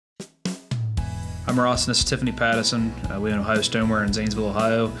I'm Ross, and this is Tiffany Pattison. We own OhioStoneware in Zanesville,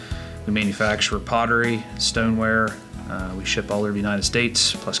 Ohio. We manufacture pottery, stoneware. We ship all over the United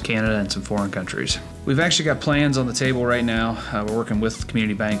States, plus Canada and some foreign countries. We've actually got plans on the table right now. We're working with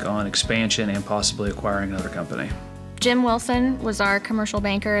Community Bank on expansion and possibly acquiring another company. Jim Wilson was our commercial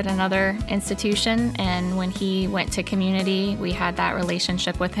banker at another institution, and when he went to Community, we had that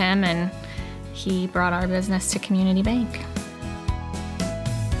relationship with him, and he brought our business to Community Bank.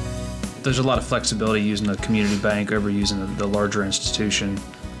 There's a lot of flexibility using the community bank over using the larger institution.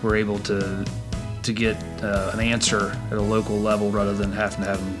 We're able to get an answer at a local level rather than having to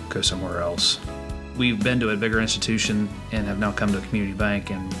have them go somewhere else. We've been to a bigger institution and have now come to a community bank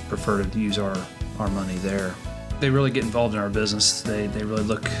and prefer to use our money there. They really get involved in our business. They really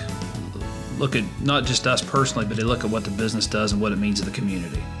look at not just us personally, but they look at what the business does and what it means to the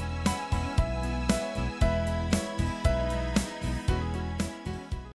community.